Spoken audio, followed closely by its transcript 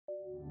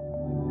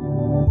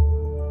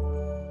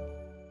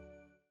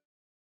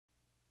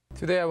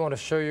Today I want to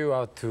show you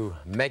how to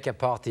make a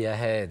party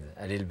ahead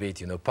a little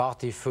bit,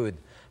 party food.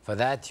 For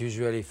that,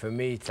 usually for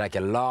me, it's like a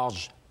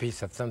large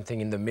piece of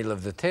something in the middle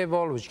of the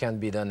table, which can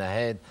be done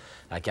ahead,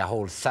 like a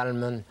whole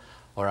salmon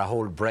or a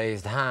whole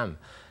braised ham.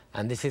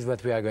 And this is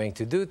what we are going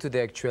to do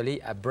today, actually,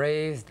 a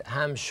braised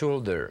ham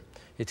shoulder.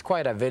 It's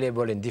quite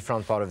available in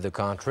different parts of the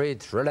country.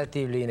 It's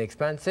relatively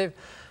inexpensive,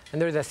 and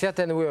there is a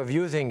certain way of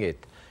using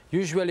it.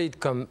 Usually it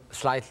comes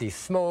slightly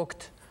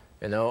smoked,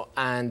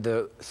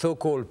 and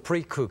so-called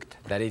pre-cooked,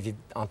 that is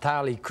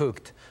entirely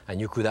cooked, and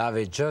you could have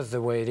it just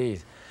the way it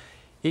is.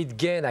 It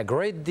gains a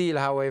great deal,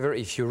 however,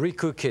 if you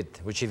recook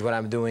it, which is what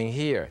I'm doing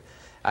here.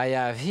 I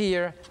have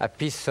here a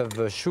piece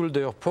of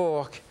shoulder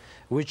pork,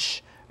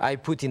 which I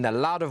put in a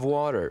lot of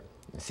water,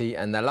 see,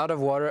 and a lot of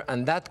water,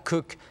 and that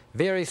cook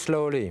very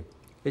slowly.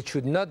 It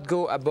should not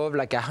go above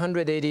like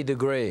 180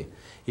 degrees.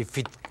 If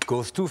it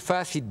goes too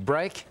fast, it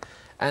breaks,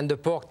 and the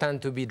pork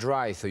tends to be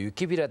dry. So you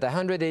keep it at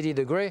 180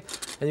 degrees,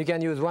 and you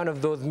can use one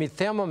of those meat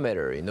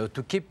thermometers,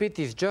 to keep it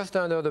is just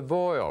under the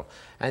boil.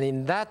 And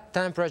in that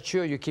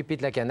temperature, you keep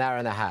it like an hour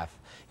and a half.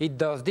 It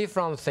does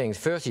different things.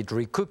 First, it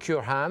recooks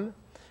your ham,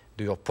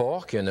 your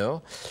pork,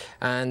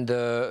 and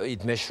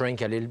it may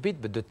shrink a little bit,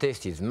 but the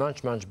taste is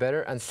much, much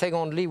better. And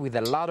secondly, with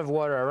a lot of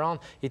water around,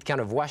 it kind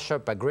of washes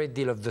up a great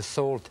deal of the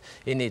salt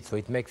in it, so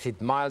it makes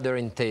it milder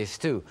in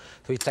taste too.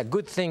 So it's a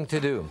good thing to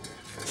do.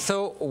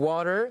 So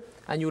water,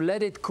 and you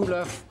let it cool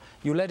off.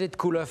 You let it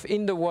cool off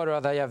in the water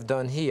that I have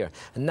done here.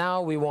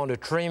 Now we want to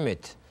trim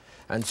it.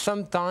 And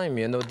sometime,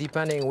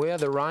 depending where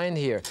the rind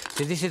here,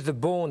 see, this is the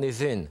bone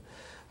is in.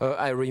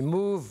 I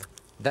remove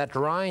that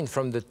rind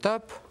from the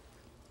top,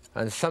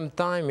 and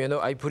sometime,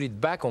 I put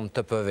it back on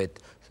top of it,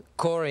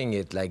 coring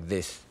it like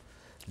this.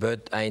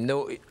 But I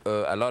know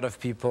a lot of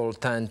people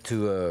tend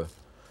to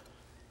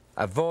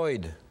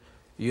avoid,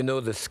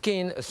 the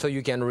skin, so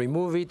you can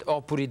remove it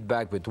or put it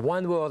back. But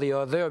one way or the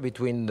other,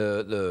 between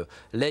the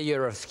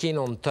layer of skin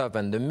on top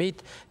and the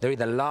meat, there is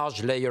a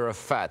large layer of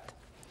fat,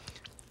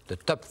 the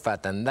top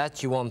fat, and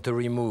that you want to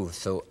remove.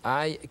 So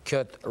I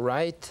cut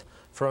right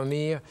from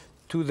here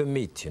to the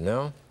meat,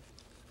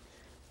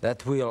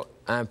 That will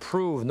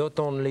improve not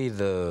only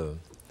the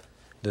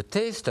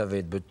taste of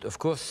it, but of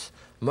course,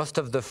 most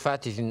of the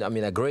fat is in,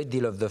 a great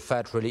deal of the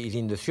fat really is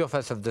in the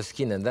surface of the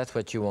skin, and that's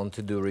what you want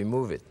to do,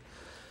 remove it.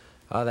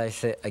 As I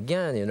say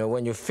again,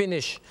 when you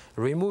finish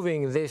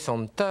removing this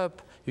on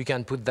top, you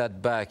can put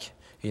that back.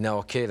 In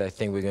our case, I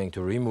think we're going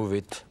to remove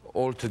it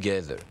all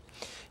together.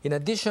 In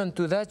addition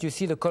to that, you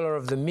see the color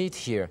of the meat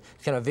here.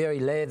 It's kind of very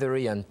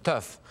leathery and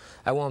tough.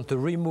 I want to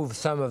remove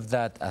some of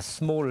that, a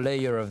small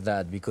layer of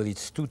that, because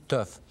it's too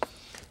tough.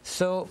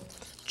 So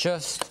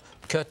just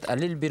cut a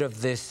little bit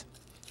of this.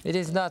 It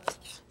is not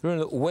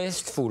really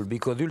wasteful,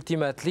 because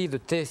ultimately the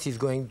taste is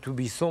going to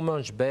be so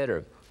much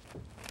better.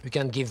 You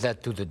can give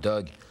that to the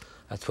dog.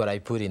 That's what I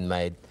put in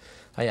I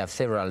have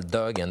several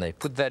dogs, and I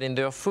put that in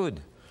their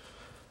food.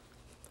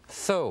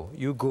 So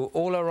you go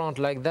all around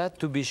like that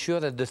to be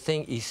sure that the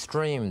thing is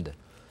trimmed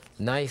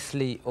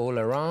nicely all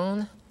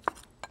around.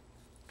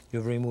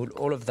 You've removed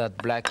all of that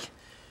black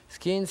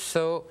skin,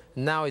 so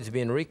now it's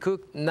been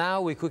recooked.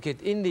 Now we cook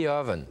it in the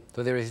oven.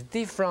 So there is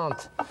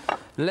different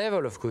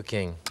level of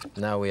cooking.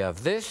 Now we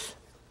have this.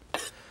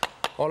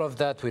 All of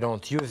that, we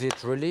don't use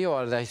it really,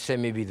 or as I say,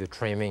 maybe the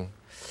trimming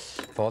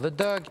for the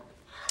dog.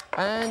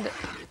 And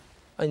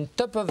on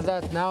top of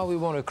that, now we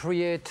want to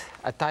create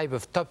a type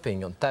of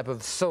topping, a type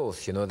of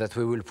sauce, that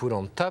we will put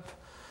on top.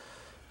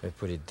 I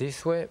put it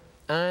this way.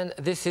 And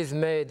this is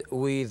made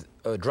with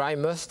dry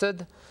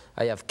mustard.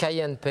 I have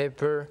cayenne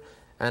pepper,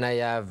 and I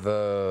have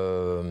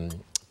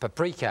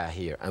paprika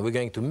here. And we're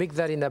going to mix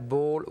that in a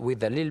bowl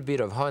with a little bit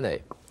of honey.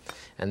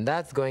 And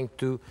that's going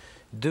to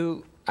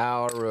do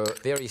our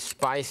very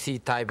spicy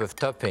type of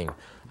topping.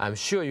 I'm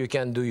sure you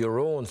can do your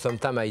own.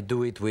 Sometimes I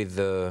do it with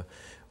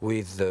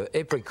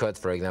apricot,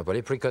 for example,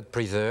 apricot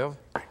preserve.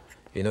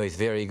 It's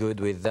very good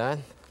with that.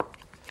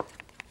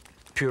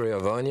 Puree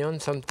of onion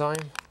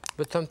sometimes,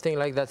 but something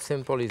like that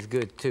simple is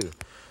good too.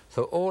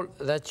 So all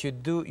that you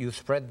do, you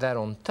spread that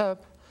on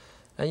top,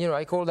 and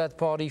I call that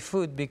party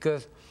food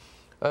because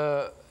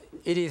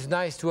it is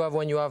nice to have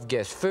when you have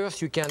guests.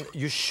 First,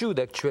 you should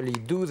actually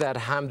do that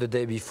ham the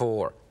day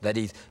before. That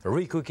is,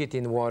 recook it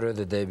in water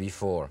the day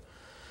before.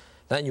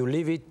 Then you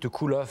leave it to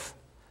cool off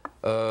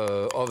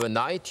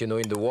overnight, in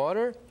the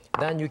water.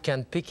 Then you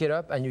can pick it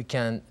up and you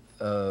can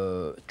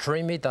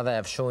trim it as I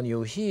have shown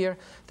you here.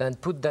 Then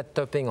put that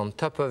topping on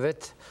top of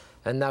it,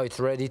 and now it's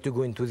ready to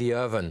go into the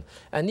oven.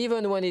 And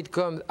even when it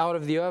comes out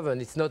of the oven,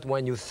 it's not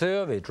when you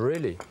serve it,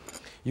 really.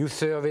 You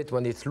serve it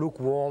when it's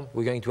lukewarm.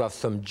 We're going to have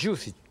some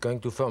juice. It's going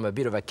to form a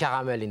bit of a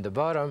caramel in the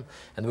bottom,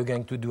 and we're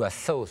going to do a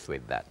sauce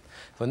with that.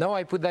 So now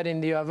I put that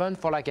in the oven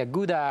for like a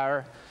good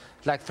hour,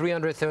 like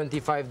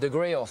 375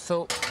 degrees or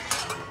so.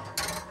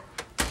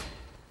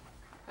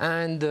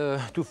 And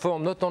to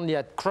form not only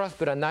a crust,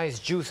 but a nice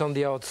juice on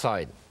the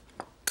outside.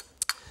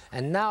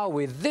 And now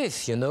with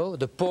this,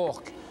 the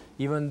pork,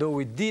 even though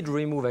we did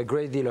remove a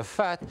great deal of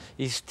fat,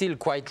 is still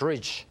quite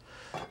rich.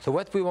 So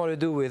what we want to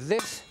do with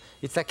this,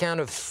 it's a kind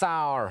of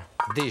sour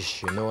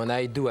dish, you know, and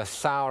I do a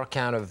sour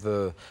kind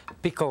of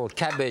pickled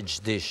cabbage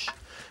dish,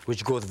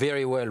 which goes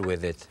very well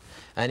with it.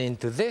 And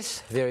into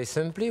this, very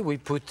simply, we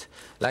put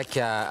like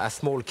a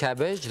small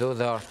cabbage.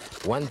 Those are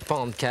 1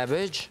 pound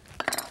cabbage,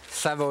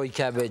 Savoy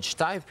cabbage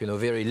type, you know,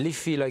 very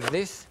leafy like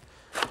this.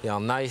 They are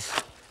nice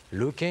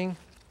looking.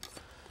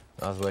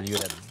 As well, you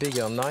have a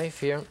bigger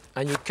knife here.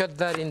 And you cut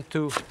that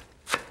into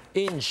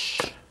inch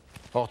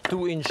or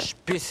 2-inch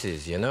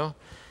pieces, you know.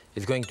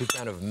 It's going to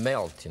kind of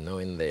melt, you know,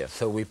 in there.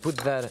 So we put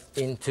that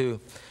into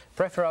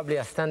preferably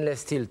a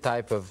stainless steel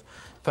type of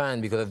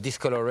pan because of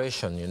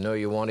discoloration, you know,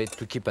 you want it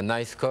to keep a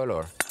nice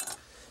color.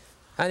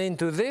 And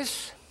into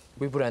this,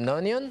 we put an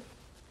onion.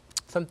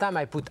 Sometimes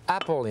I put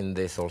apple in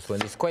this also,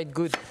 and it's quite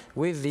good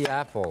with the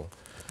apple.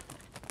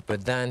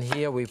 But then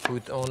here we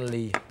put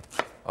only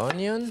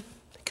onion,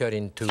 cut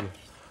into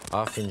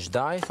 1/2-inch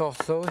dice or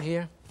so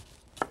here.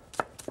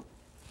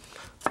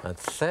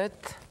 That's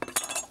it.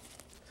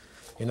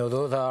 You know,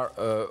 those are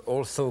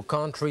also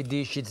country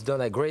dishes. It's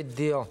done a great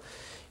deal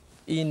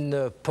in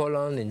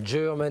Poland, in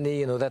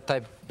Germany, you know, that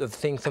type of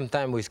thing,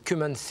 sometimes with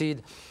cumin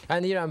seed.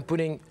 And here I'm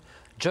putting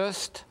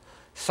just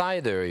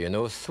cider, you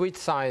know, sweet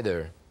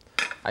cider.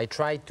 I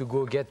try to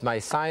go get my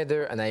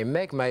cider, and I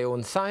make my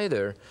own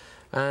cider,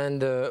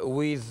 and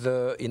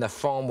in a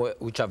farm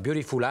which are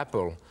beautiful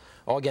apple,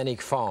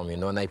 organic farm, you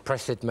know, and I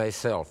press it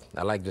myself.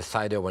 I like the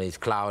cider when it's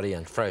cloudy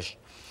and fresh.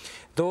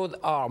 Those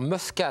are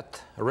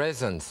muscat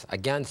raisins,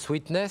 again,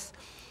 sweetness.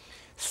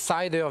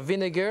 Cider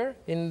vinegar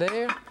in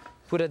there.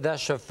 Put a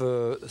dash of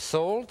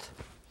salt,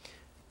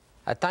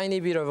 a tiny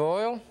bit of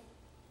oil,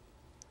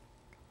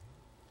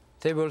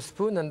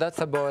 tablespoon, and that's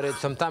about it.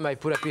 Sometimes I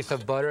put a piece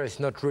of butter. It's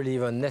not really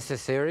even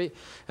necessary.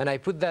 And I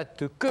put that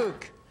to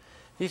cook.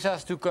 This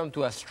has to come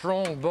to a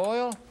strong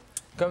boil,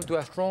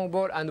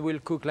 and will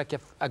cook like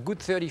a good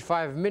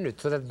 35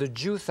 minutes so that the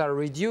juice are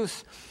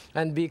reduced.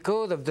 And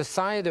because of the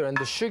cider and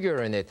the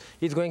sugar in it,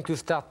 it's going to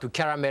start to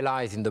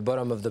caramelize in the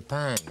bottom of the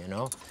pan, you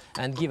know,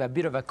 and give a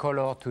bit of a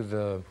color to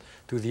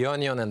the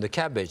onion and the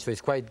cabbage, so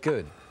it's quite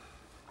good.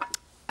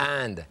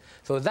 And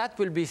so that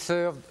will be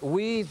served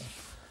with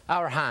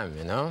our ham,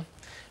 you know.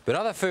 But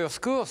other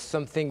first course,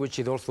 something which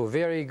is also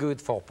very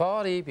good for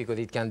party because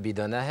it can be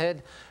done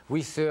ahead,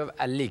 we serve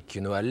a leek,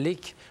 you know, a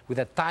leek with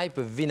a type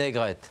of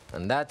vinaigrette.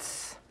 And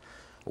that's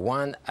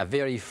a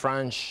very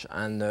French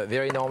and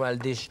very normal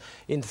dish.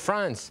 In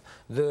France,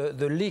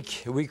 the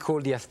leek we call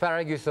the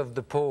asparagus of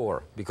the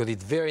poor because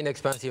it's very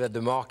inexpensive at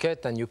the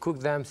market, and you cook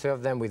them,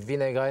 serve them with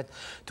vinaigrette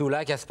to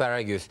like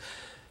asparagus.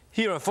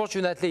 Here,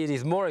 unfortunately, it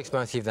is more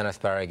expensive than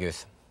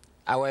asparagus.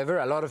 However,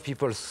 a lot of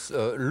people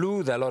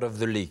lose a lot of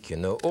the leek, you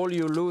know. All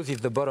you lose is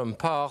the bottom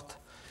part,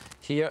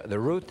 here, the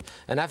root,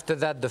 and after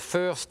that, the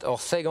first or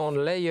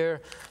second layer,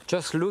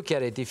 just look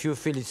at it. If you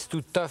feel it's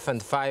too tough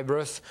and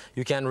fibrous,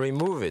 you can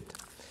remove it.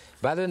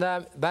 By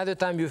the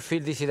time you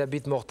feel this is a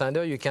bit more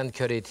tender, you can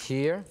cut it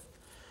here.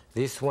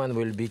 This one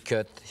will be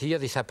cut here.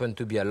 This happens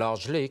to be a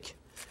large leek.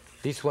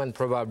 This one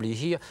probably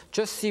here.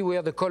 Just see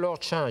where the color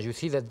changes. You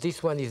see that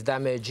this one is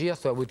damaged here,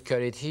 so I would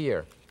cut it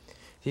here.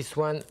 This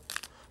one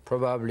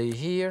probably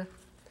here.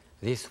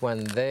 This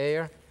one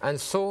there, and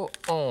so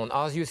on.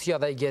 As you see,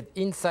 as I get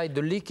inside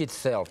the leek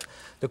itself,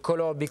 the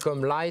color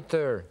becomes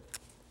lighter,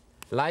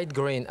 light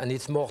green, and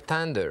it's more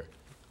tender.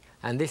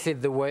 And this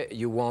is the way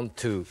you want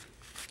to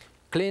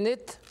clean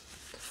it,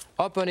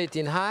 open it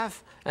in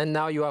half, and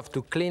now you have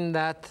to clean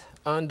that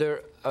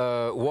under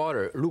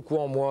water,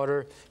 lukewarm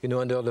water, you know,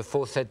 under the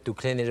faucet to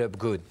clean it up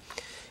good.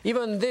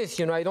 Even this,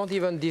 you know, I don't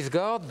even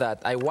discard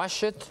that. I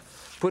wash it,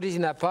 put it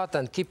in a pot,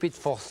 and keep it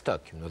for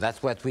stock. You know,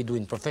 that's what we do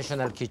in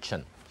professional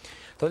kitchen.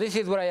 So this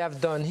is what I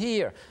have done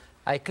here.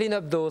 I clean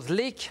up those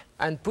leeks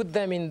and put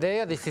them in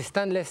there. This is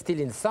stainless steel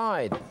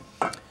inside.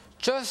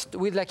 Just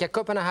with like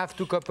 1.5 cups,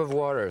 2 cups of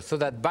water, so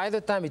that by the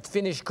time it's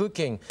finished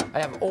cooking, I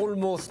have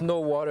almost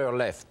no water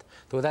left.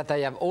 So that I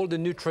have all the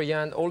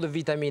nutrients, all the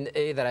vitamin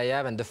A that I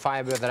have, and the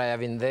fiber that I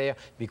have in there,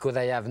 because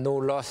I have no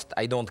loss.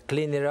 I don't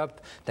clean it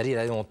up. That is,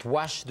 I don't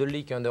wash the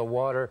leek under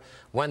water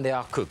when they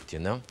are cooked, you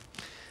know.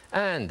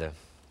 And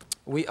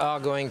we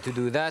are going to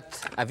do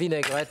that, a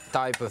vinaigrette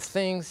type of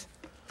things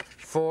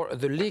for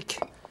the leek,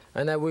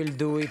 and I will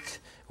do it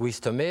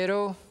with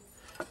tomato.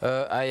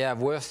 I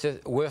have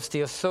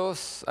Worcestershire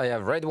sauce, I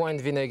have red wine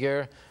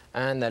vinegar,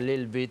 and a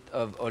little bit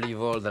of olive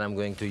oil that I'm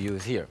going to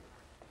use here.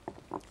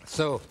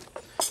 So,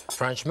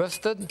 French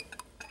mustard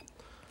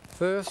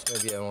first.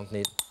 Maybe I won't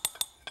need.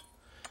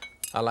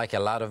 I like a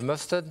lot of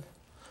mustard.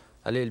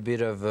 A little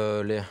bit of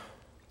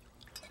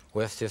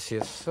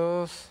Worcestershire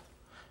sauce,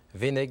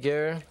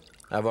 vinegar.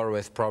 I have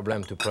always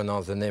problem to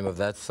pronounce the name of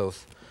that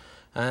sauce.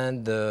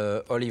 And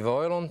olive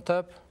oil on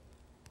top.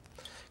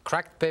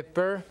 Cracked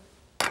pepper.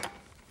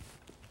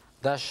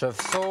 Dash of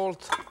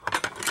salt,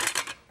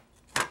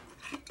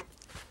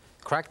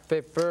 cracked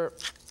pepper,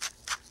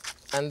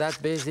 and that's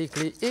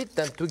basically it.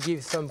 And to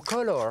give some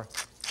color,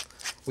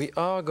 we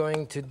are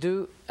going to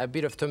do a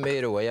bit of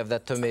tomato. I have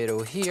that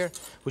tomato here,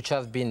 which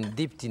has been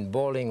dipped in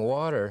boiling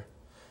water.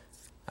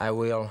 I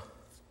will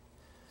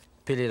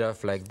peel it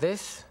off like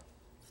this.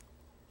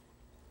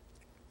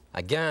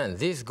 Again,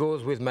 this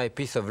goes with my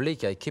piece of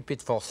leek. I keep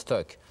it for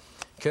stock.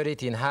 Cut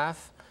it in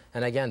half,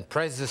 and again,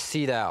 press the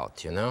seed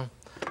out, you know.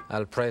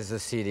 I'll press the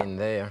seed in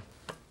there.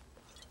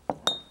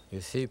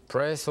 You see,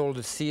 press all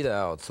the seed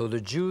out. So the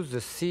juice,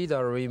 the seed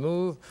are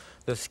removed,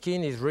 the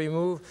skin is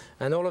removed,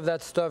 and all of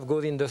that stuff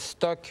goes in the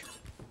stock.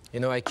 You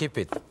know, I keep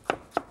it.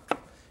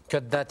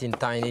 Cut that in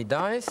tiny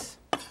dice.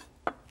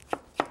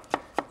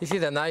 This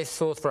is a nice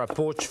sauce for a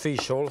poached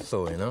fish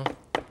also, you know.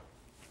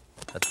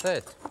 That's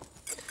it.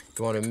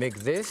 You want to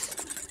mix this.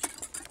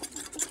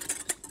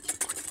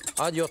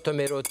 Add your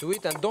tomato to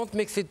it, and don't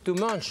mix it too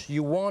much.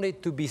 You want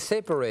it to be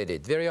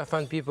separated. Very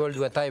often people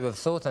do a type of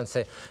sauce and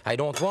say, I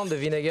don't want the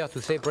vinegar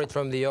to separate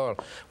from the oil.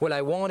 Well,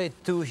 I want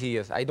it to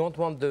here. I don't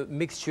want the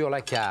mixture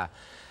like a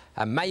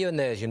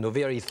mayonnaise, you know,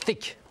 very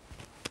thick.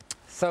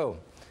 So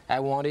I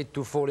want it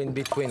to fall in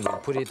between. We'll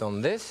put it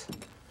on this.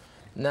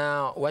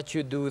 Now, what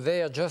you do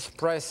there, just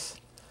press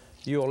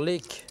your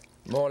leek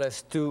more or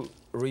less to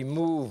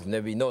remove,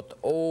 maybe not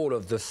all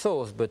of the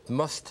sauce, but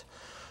most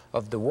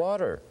of the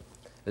water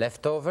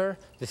left over.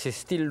 This is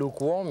still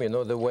lukewarm, you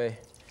know, the way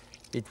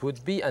it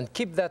would be, and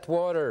keep that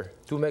water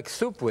to make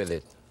soup with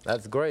it.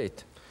 That's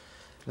great.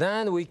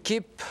 Then we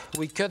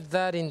cut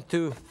that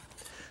into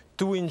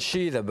 2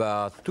 inches,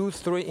 about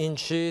 2-3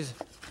 inches.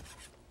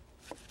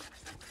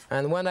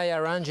 And when I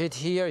arrange it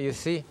here, you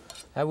see,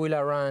 I will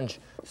arrange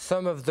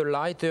some of the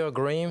lighter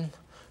green,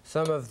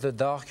 some of the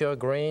darker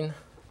green,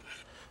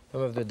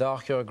 some of the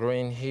darker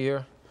green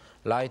here,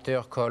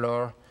 lighter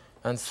color,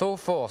 and so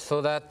forth,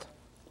 so that,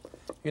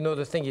 you know,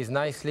 the thing is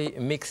nicely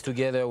mixed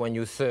together when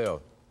you serve.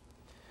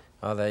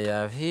 As I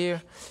have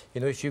here,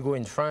 you know, if you go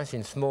in France,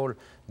 in small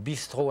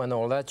bistro and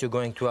all that, you're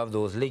going to have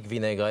those leek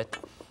vinaigrette,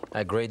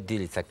 a great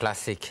deal. It's a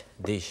classic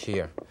dish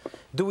here.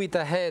 Do it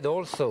ahead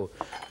also.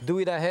 Do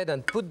it ahead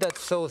and put that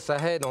sauce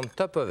ahead on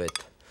top of it.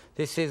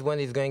 This is when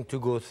it's going to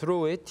go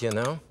through it, you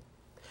know.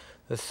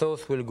 The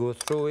sauce will go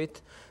through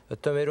it, the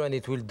tomato, and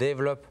it will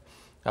develop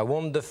a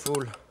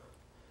wonderful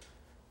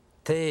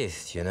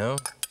taste, you know.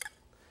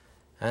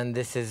 And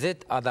this is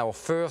it at our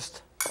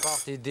first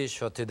party dish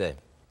for today.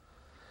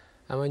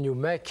 And when you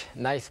make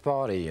nice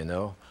party, you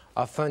know,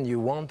 often you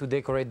want to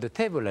decorate the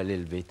table a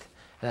little bit.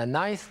 And a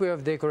nice way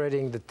of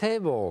decorating the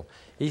table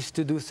is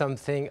to do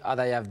something that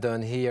I have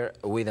done here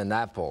with an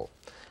apple.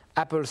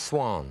 Apple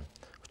swan,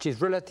 which is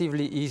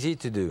relatively easy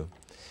to do.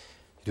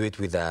 Do it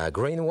with a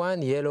green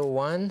one, yellow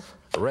one,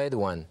 red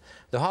one.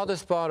 The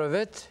hardest part of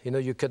it, you know,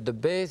 you cut the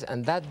base,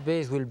 and that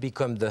base will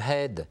become the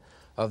head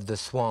of the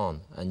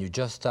swan. And you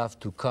just have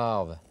to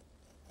carve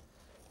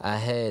a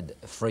head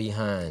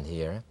freehand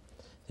here.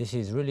 This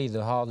is really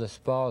the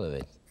hardest part of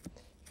it.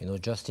 You know,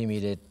 just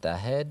imitate the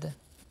head.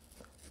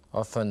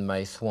 Often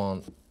my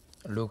swan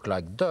look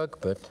like duck,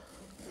 but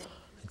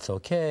it's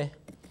okay.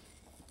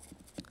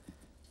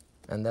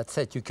 And that's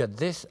it. You cut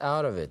this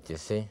out of it, you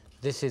see.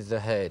 This is the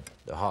head,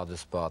 the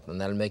hardest part.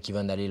 And I'll make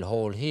even a little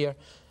hole here.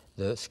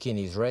 The skin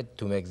is red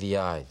to make the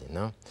eyes, you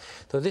know.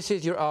 So this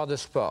is your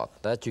hardest part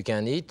that you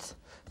can eat.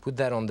 Put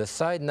that on the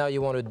side. Now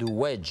you want to do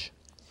wedge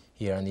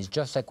here. And it's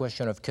just a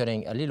question of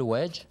cutting a little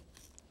wedge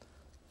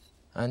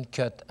and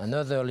cut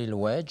another little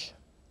wedge.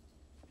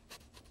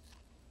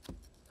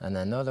 And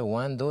another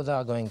one. Those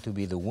are going to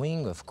be the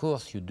wing. Of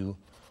course, you do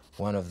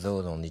one of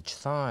those on each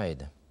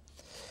side.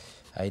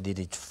 I did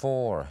it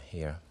 4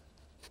 here.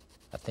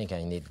 I think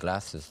I need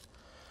glasses.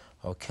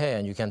 Okay,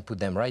 and you can put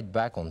them right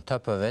back on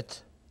top of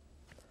it.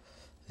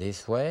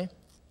 This way.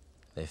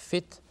 They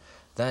fit.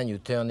 Then you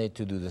turn it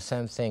to do the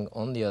same thing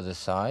on the other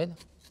side.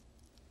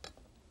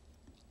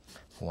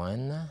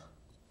 1,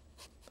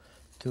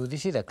 2.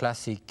 This is a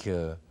classic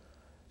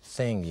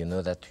thing, you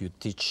know, that you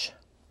teach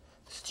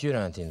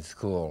students in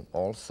school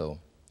also.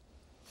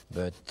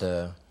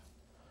 But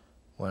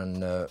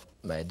when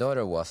my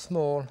daughter was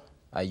small,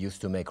 I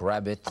used to make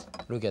rabbit.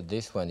 Look at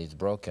this one, it's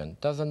broken.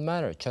 Doesn't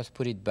matter, just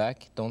put it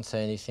back. Don't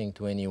say anything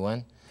to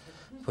anyone.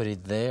 Put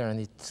it there and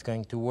it's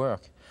going to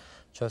work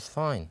just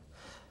fine.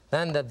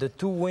 Then that the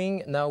 2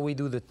 wing, now we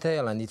do the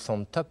tail and it's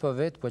on top of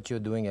it. What you're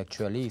doing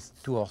actually is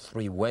 2 or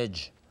 3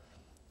 wedge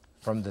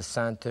from the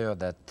center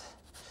that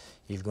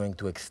is going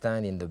to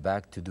extend in the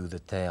back to do the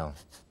tail.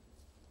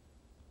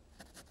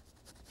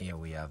 Here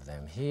we have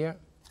them here.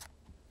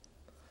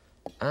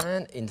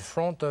 And in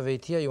front of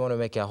it here, you want to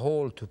make a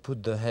hole to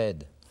put the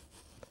head.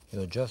 You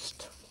know,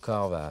 just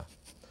carve a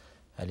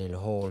little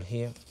hole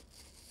here.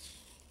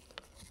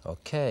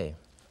 Okay,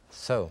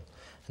 so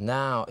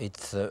now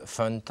it's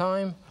fun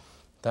time.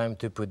 Time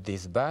to put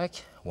this back.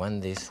 One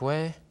this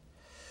way,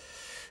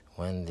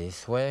 one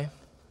this way,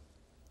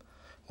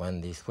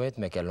 one this way to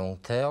make a long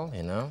tail,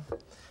 you know.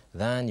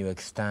 Then you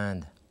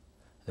extend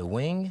the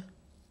wing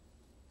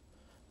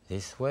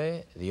this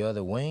way, the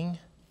other wing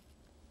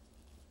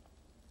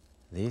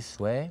this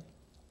way.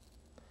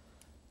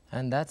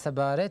 And that's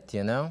about it,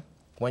 you know.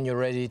 When you're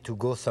ready to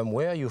go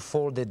somewhere, you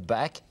fold it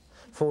back,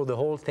 fold the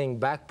whole thing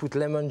back, put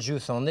lemon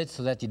juice on it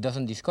so that it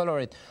doesn't discolor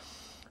it.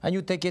 And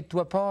you take it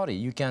to a party.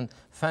 You can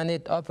fan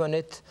it up on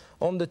it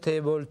on the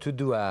table to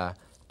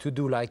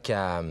do like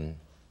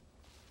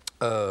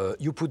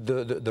you put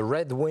the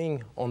red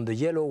wing on the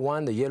yellow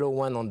one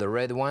on the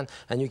red one,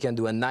 and you can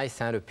do a nice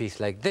centerpiece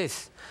like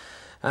this.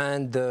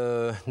 And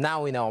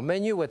now in our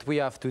menu, what we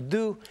have to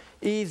do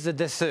is the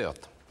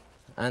dessert.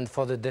 And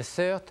for the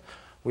dessert,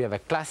 we have a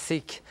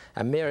classic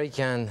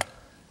American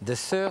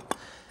dessert,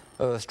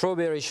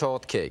 strawberry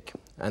shortcake.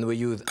 And we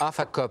use half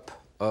a cup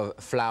of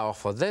flour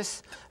for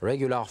this,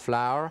 regular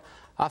flour,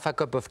 half a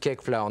cup of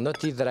cake flour.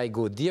 Notice that I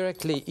go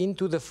directly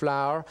into the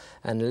flour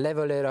and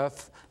level it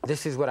off.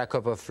 This is what a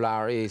cup of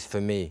flour is for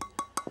me.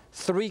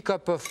 3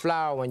 cups of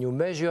flour, when you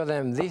measure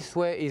them this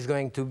way, is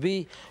going to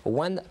be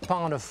 1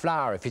 pound of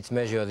flour if it's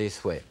measured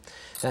this way.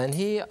 And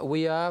here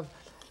we have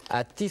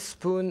a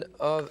teaspoon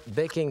of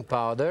baking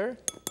powder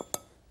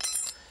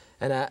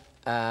and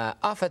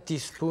half a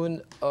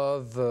teaspoon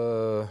of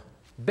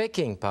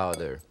baking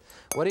powder.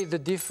 What is the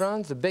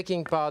difference? The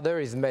baking powder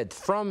is made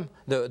from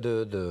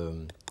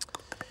the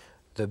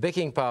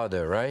baking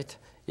powder, right?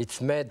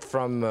 It's made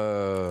from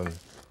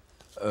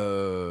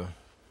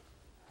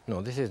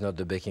no, this is not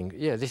the baking.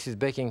 Yeah, this is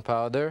baking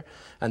powder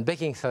and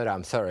baking soda.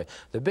 I'm sorry.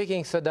 The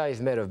baking soda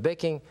is made of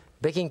baking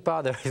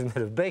powder is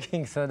made of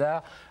baking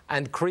soda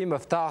and cream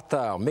of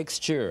tartar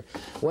mixture.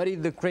 What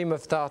did the cream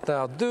of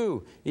tartar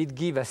do? It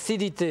gives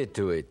acidity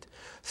to it.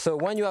 So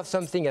when you have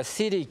something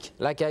acidic,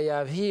 like I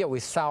have here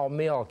with sour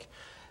milk,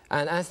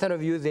 and instead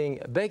of using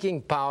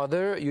baking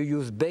powder, you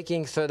use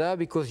baking soda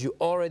because you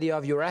already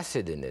have your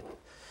acid in it.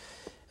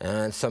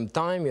 And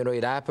sometimes, you know,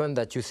 it happens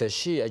that you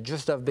say, I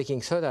just have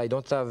baking soda, I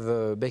don't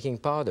have baking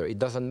powder. It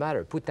doesn't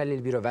matter. Put a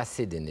little bit of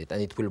acid in it,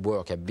 and it will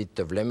work. A bit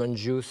of lemon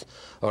juice,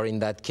 or in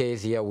that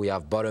case here, we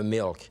have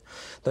buttermilk.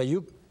 Now,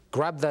 you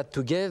grab that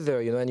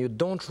together, you know, and you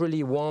don't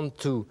really want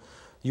to,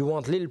 you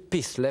want little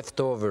piece left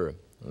over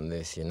on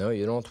this, you know.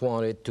 You don't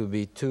want it to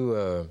be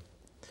too...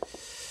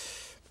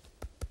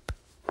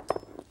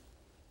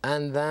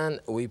 And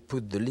then we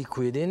put the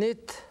liquid in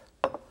it,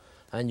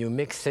 and you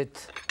mix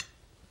it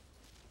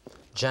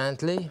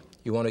gently.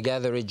 You want to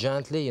gather it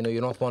gently. You know, you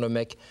don't want to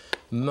make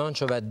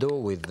much of a dough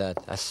with that,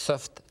 a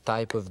soft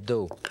type of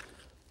dough.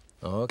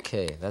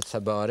 Okay, that's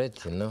about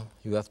it, you know.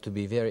 You have to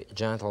be very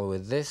gentle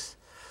with this.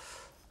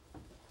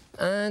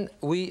 And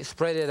we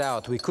spread it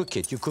out. We cook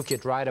it. You cook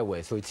it right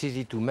away, so it's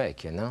easy to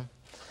make, you know.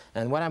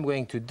 And what I'm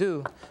going to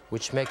do,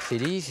 which makes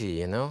it easy,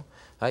 you know,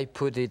 I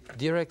put it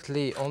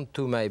directly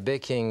onto my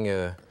baking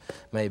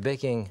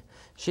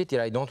sheet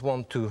here. I don't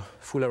want to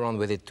fool around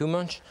with it too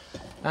much.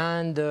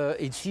 And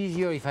it's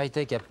easier if I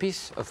take a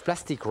piece of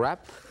plastic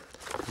wrap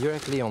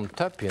directly on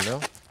top, you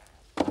know.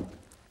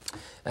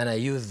 And I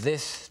use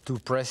this to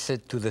press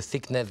it to the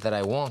thickness that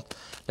I want.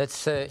 Let's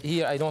say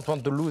here I don't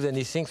want to lose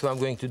anything, so I'm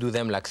going to do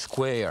them like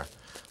square.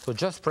 So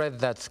just spread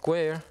that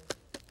square,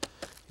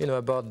 you know,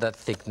 about that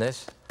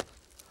thickness.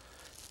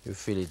 You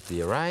feel it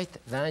be right.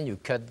 Then you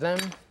cut them.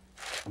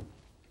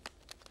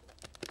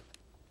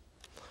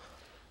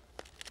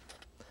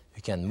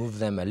 You can move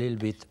them a little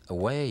bit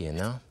away, you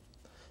know,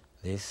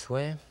 this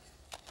way,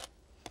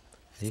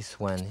 this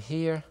one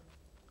here,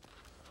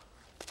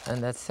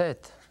 and that's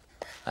it.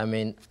 I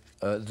mean,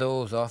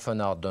 those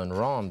often are done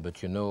round,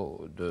 but you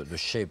know, the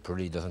shape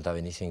really doesn't have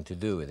anything to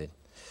do with it.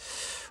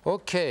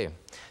 Okay,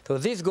 so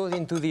this goes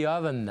into the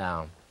oven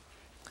now.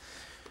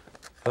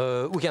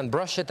 We can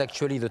brush it,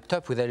 actually, the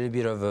top with a little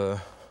bit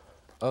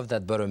of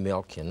that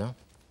buttermilk, you know.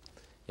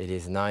 It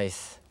is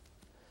nice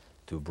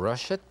to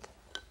brush it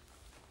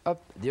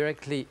up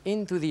directly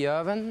into the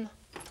oven.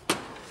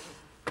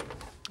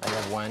 I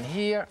have one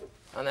here,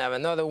 and I have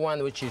another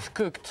one which is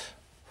cooked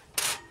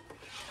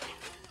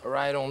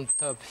right on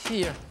top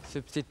here,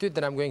 substitute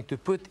that I'm going to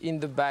put in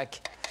the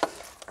back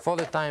for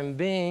the time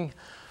being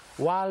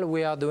while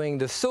we are doing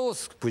the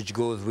sauce which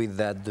goes with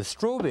that, the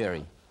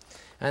strawberry.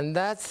 And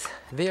that's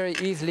very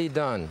easily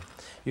done.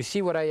 You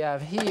see what I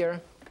have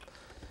here?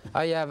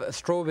 I have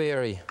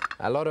strawberry,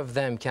 a lot of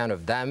them kind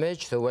of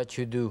damaged, so what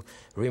you do,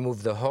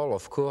 remove the hull,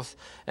 of course,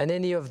 and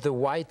any of the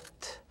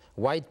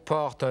white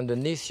part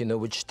underneath, you know,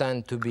 which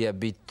tend to be a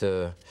bit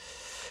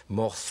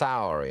more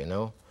sour, you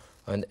know,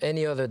 and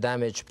any other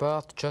damaged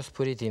part, just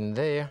put it in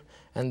there,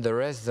 and the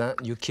rest,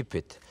 you keep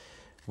it.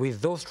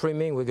 With those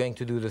trimming, we're going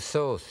to do the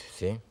sauce,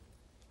 see?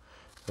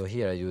 So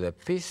here I do the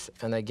piece,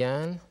 and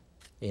again,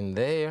 in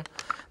there.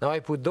 Now I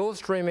put those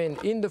trimming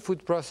in the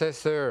food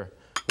processor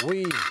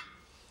with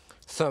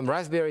some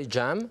raspberry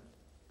jam,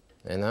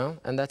 you know,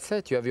 and that's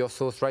it. You have your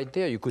sauce right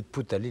there. You could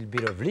put a little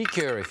bit of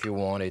liquor if you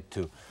wanted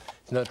to.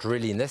 It's not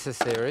really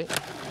necessary.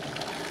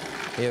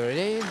 Here it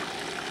is.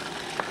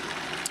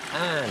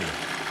 And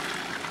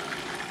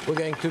we're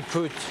going to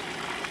put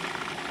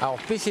our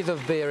pieces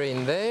of berry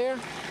in there.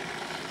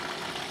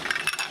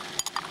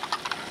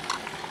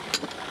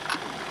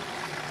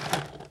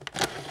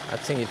 I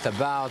think it's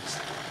about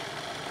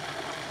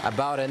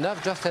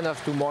enough, just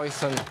enough to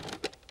moisten.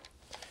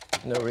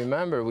 You know,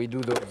 remember, we do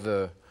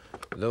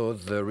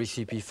those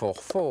recipe for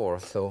 4,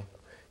 so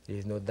it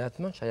is not that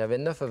much. I have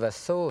enough of a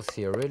sauce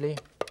here, really.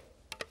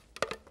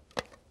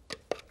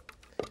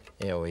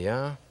 Here we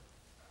are.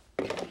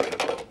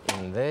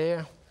 In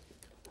there.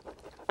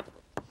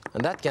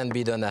 And that can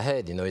be done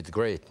ahead, you know, it's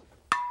great.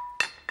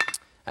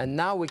 And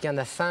now we can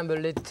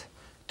assemble it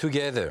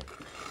together,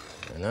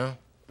 you know.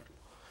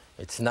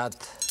 It's not,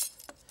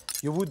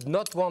 you would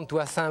not want to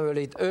assemble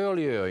it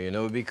earlier, you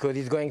know, because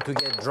it's going to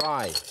get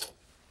dry.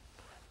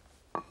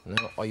 You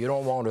know? Or you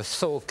don't want to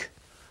soak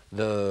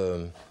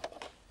the,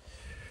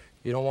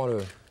 you don't want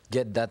to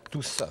get that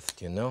too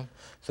soft, you know.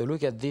 So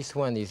look at this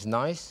one, is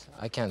nice.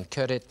 I can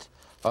cut it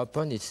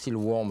open, it's still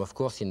warm, of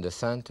course, in the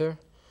center.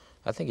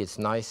 I think it's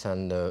nice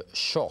and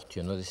short,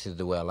 you know, this is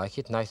the way I like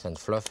it, nice and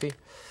fluffy.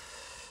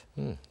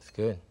 It's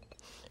good,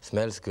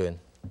 smells good.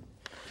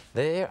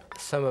 There,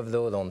 some of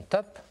those on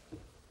top.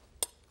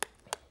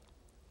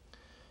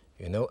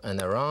 You know,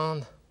 and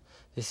around,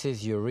 this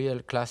is your real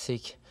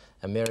classic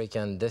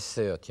American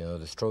dessert, you know,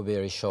 the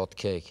strawberry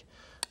shortcake.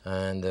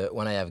 And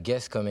when I have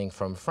guests coming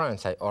from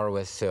France, I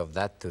always serve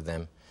that to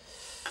them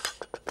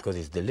because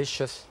it's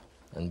delicious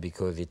and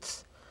because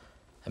it's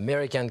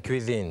American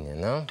cuisine, you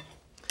know.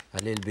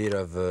 A little bit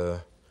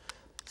of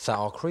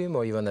sour cream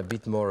or even a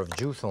bit more of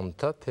juice on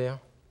top here.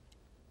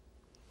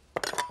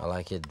 I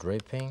like it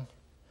dripping.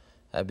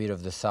 A bit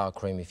of the sour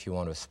cream if you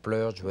want to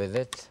splurge with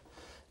it.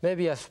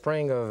 Maybe a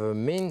sprig of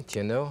mint,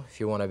 you know, if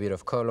you want a bit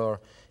of color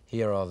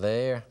here or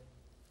there.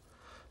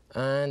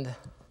 And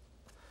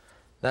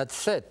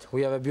that's it.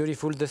 We have a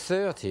beautiful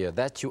dessert here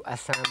that you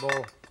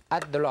assemble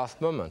at the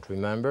last moment,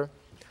 remember?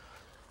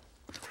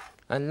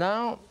 And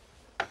now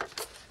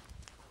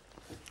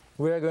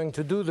we are going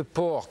to do the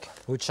pork,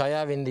 which I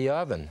have in the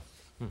oven.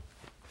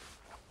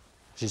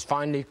 She's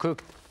finely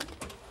cooked.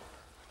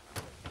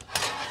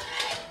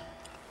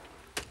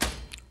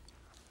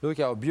 Look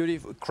how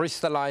beautiful,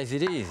 crystallized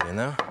it is, you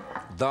know,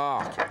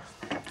 dark,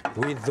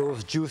 with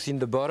those juice in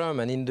the bottom.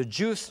 And in the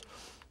juice,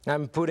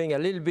 I'm putting a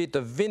little bit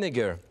of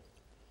vinegar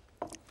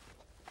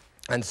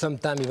and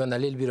sometimes even a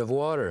little bit of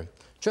water,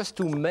 just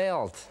to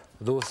melt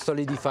those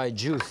solidified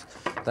juice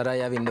that I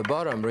have in the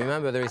bottom.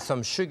 Remember, there is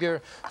some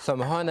sugar,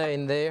 some honey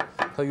in there,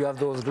 so you have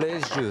those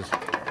glazed juice.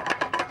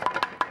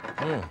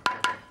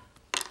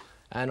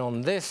 And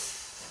on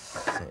this,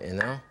 you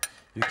know,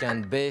 you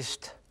can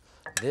baste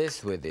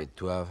this with it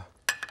to have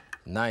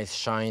nice,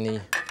 shiny,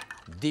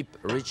 deep,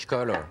 rich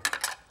color.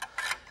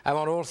 I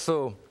want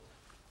also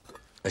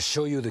to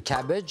show you the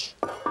cabbage,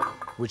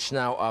 which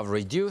now I've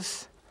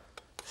reduced,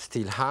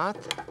 still hot,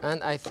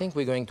 and I think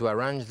we're going to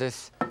arrange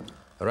this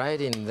right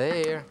in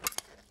there.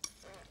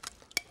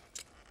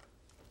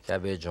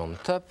 Cabbage on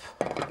top.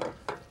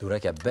 Do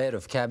like a bed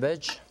of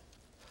cabbage.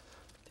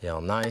 They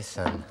are nice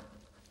and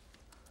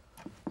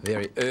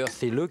very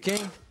earthy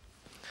looking.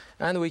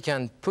 And we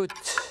can put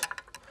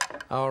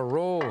our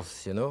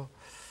rolls, you know,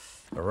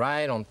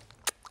 right on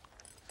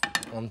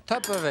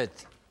top of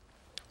it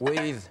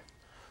with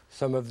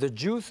some of the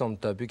juice on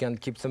top. You can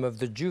keep some of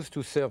the juice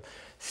to serve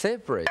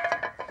separate.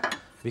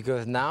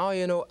 Because now,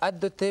 you know, at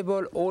the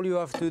table, all you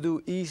have to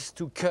do is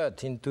to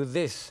cut into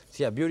this.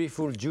 See a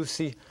beautiful,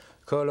 juicy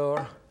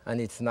color, and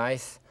it's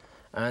nice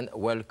and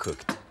well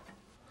cooked.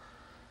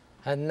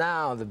 And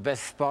now the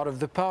best part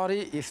of the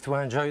party is to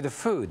enjoy the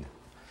food.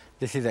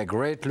 This is a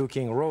great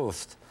looking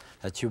roast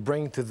that you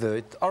bring to the,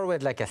 it's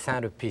always like a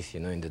centerpiece, you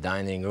know, in the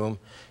dining room.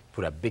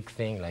 Put a big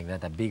thing like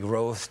that, a big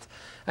roast,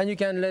 and you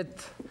can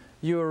let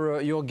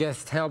your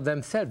guests help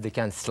themselves. They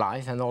can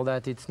slice and all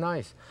that, it's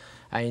nice.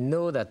 I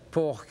know that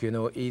pork, you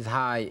know, is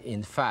high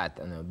in fat,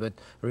 you know, but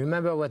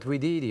remember what we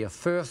did here.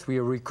 First, we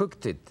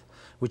recooked it,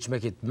 which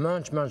makes it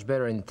much, much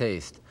better in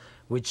taste,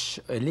 which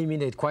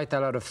eliminate quite a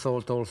lot of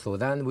salt also.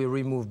 Then we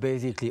remove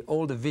basically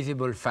all the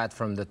visible fat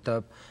from the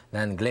top,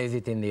 then glaze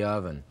it in the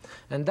oven.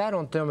 And that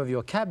on terms of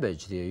your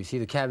cabbage there, you see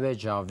the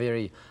cabbage are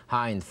very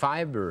high in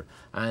fiber,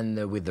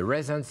 and with the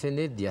resins in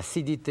it, the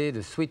acidity,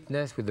 the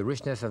sweetness, with the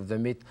richness of the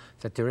meat,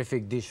 it's a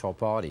terrific dish for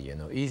party, you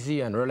know,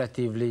 easy and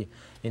relatively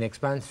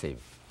inexpensive.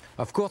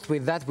 Of course,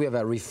 with that, we have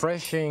a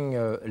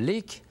refreshing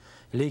leek.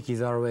 Leek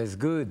is always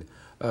good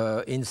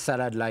in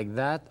salad like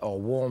that, or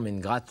warm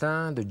in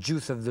gratin. The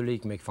juice of the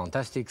leek makes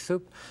fantastic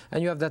soup.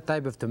 And you have that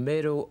type of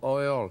tomato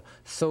oil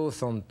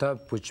sauce on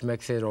top, which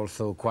makes it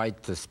also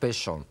quite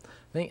special.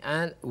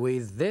 And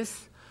with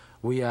this,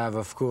 we have,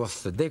 of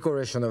course, the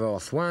decoration of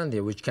our swan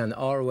here, which can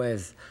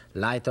always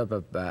light up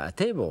a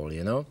table,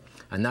 you know,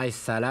 a nice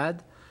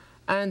salad.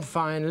 And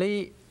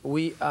finally,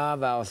 we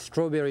have our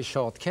strawberry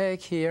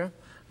shortcake here.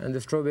 And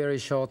the strawberry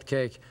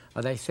shortcake,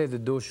 as I said, the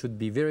dough should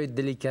be very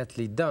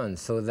delicately done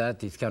so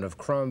that it's kind of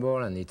crumble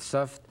and it's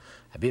soft.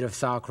 A bit of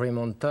sour cream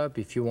on top.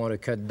 If you want to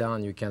cut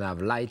down, you can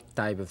have light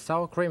type of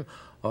sour cream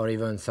or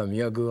even some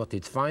yogurt,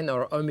 it's fine,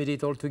 or omit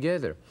it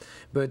altogether.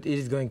 But it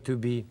is going to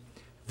be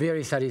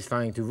very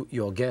satisfying to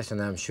your guests,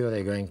 and I'm sure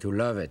they're going to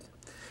love it.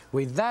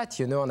 With that,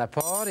 you know, on a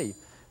party,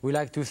 we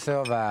like to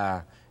serve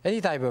any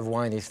type of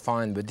wine is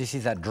fine, but this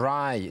is a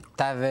dry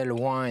Tavel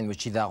wine,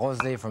 which is a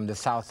rosé from the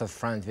south of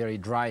France, very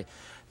dry,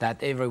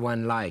 that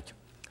everyone likes.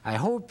 I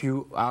hope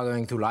you are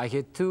going to like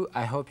it too.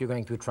 I hope you're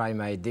going to try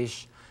my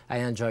dish. I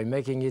enjoy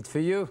making it for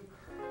you.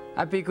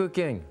 Happy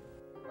cooking!